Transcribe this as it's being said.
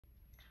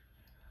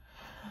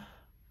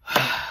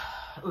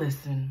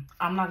Listen,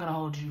 I'm not going to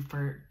hold you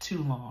for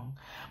too long,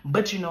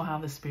 but you know how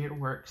the Spirit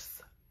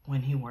works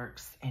when he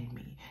works in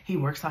me. He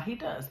works how he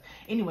does.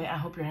 Anyway, I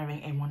hope you're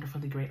having a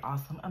wonderfully great,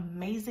 awesome,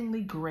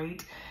 amazingly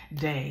great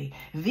day.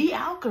 The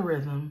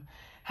algorithm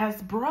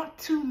has brought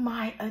to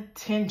my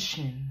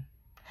attention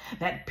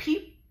that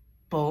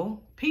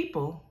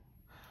people,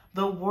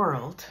 the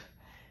world,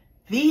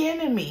 the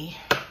enemy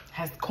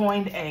has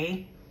coined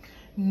a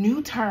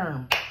new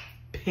term.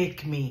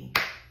 Pick me.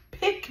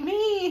 Pick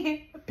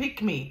me.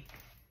 Pick me.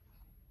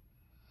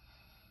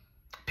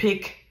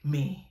 Pick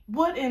me.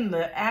 What in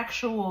the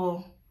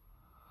actual...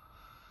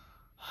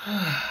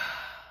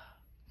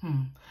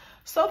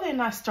 So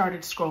then I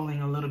started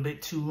scrolling a little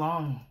bit too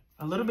long.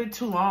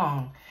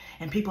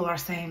 And people are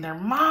saying their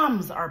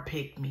moms are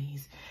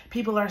pick-me's.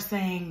 People are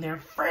saying their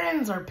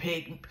friends are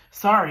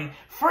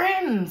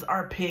friends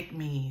are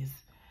pick-me's.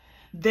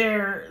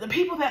 The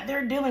people that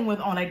they're dealing with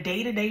on a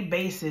day-to-day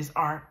basis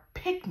are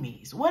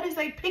pick-me's. What is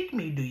a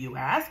pick-me, do you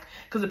ask?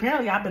 Because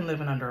apparently I've been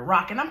living under a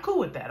rock, and I'm cool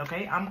with that,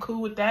 okay? I'm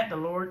cool with that. The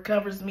Lord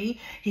covers me.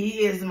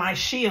 He is my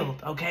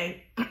shield,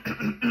 okay?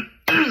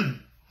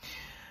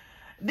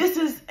 This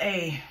is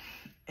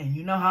and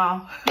you know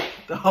how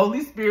the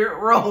Holy Spirit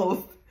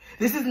rolls.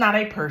 This is not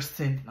a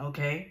person,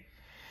 okay?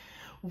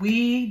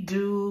 We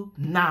do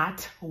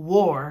not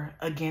war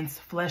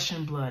against flesh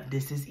and blood.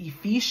 This is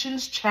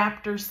Ephesians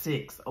chapter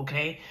 6,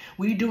 okay?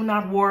 We do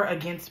not war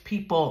against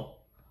people.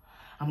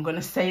 I'm going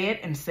to say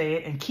it and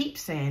keep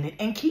saying it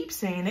and keep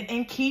saying it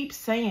and keep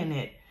saying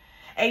it.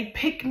 A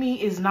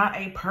pick-me is not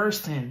a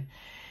person.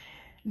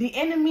 The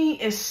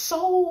enemy is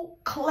so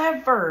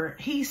clever.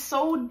 He's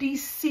so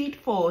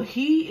deceitful.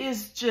 He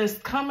is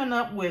just coming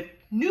up with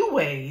new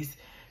ways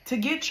to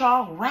get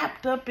y'all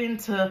wrapped up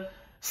into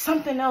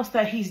something else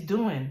that he's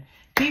doing.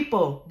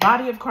 People,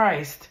 body of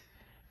Christ,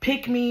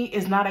 pick me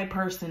is not a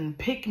person.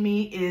 Pick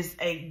me is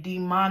a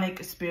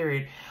demonic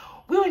spirit.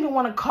 We don't even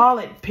want to call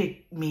it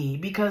pick me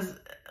because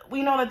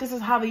we know that this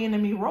is how the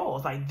enemy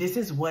rolls. Like, this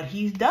is what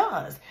he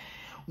does.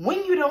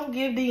 When you don't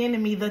give the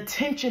enemy the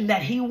attention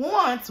that he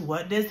wants,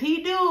 what does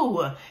he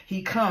do?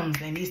 He comes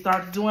and he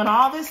starts doing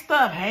all this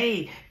stuff.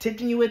 Hey,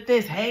 tipping you with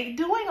this. Hey,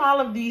 doing all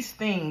of these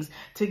things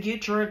to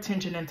get your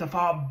attention and to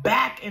fall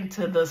back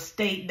into the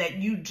state that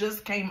you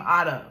just came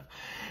out of.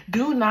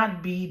 Do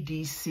not be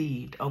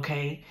deceived,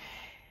 okay?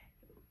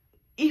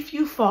 If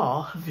you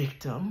fall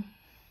victim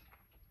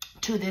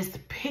to this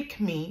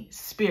pick-me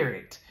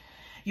spirit,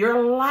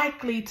 you're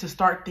likely to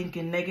start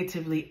thinking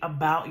negatively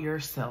about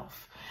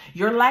yourself.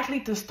 You're likely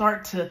to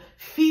start to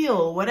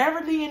feel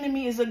whatever the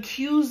enemy is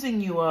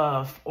accusing you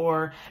of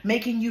or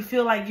making you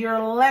feel like you're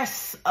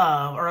less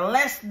of or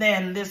less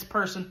than this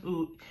person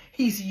who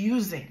he's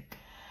using.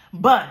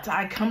 But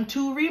I come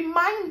to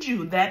remind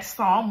you that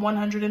Psalm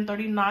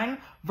 139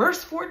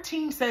 verse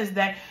 14 says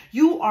that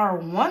you are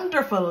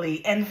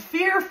wonderfully and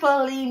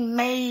fearfully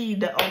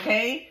made,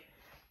 okay?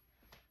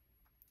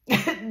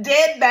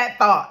 Dead that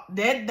thought.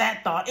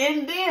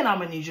 And then I'm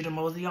going to need you to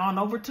mosey on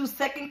over to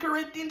 2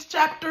 Corinthians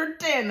chapter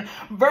 10,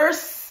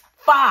 verse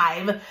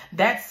 5,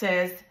 that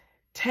says,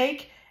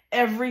 take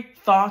every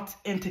thought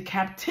into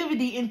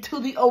captivity,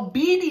 into the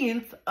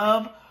obedience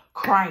of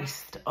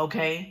Christ,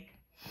 okay?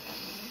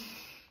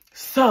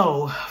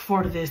 So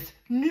for this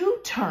new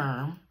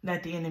term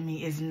that the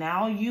enemy is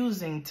now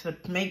using to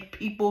make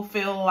people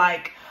feel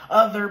like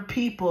other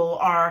people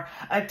are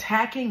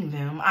attacking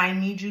them, I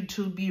need you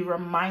to be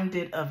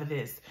reminded of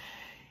this.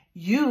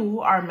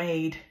 You are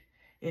made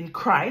in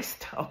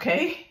Christ,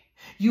 okay?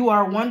 You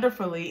are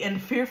wonderfully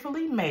and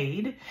fearfully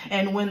made.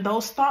 And when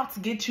those thoughts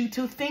get you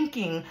to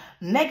thinking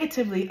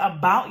negatively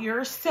about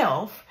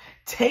yourself,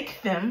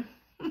 take them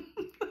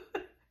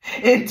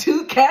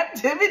into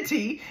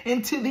captivity,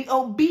 into the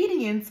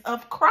obedience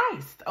of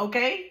Christ,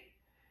 okay?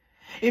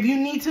 If you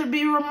need to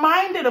be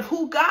reminded of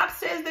who God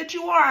says that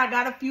you are, I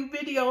got a few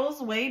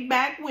videos way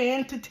back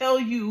when to tell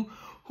you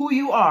who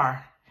you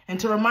are and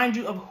to remind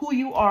you of who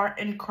you are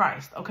in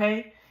Christ,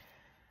 okay?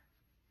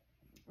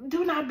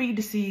 Do not be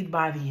deceived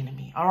by the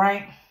enemy, all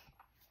right?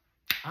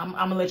 I'm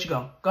going to let you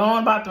go. Go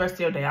on about the rest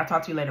of your day. I'll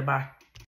talk to you later. Bye.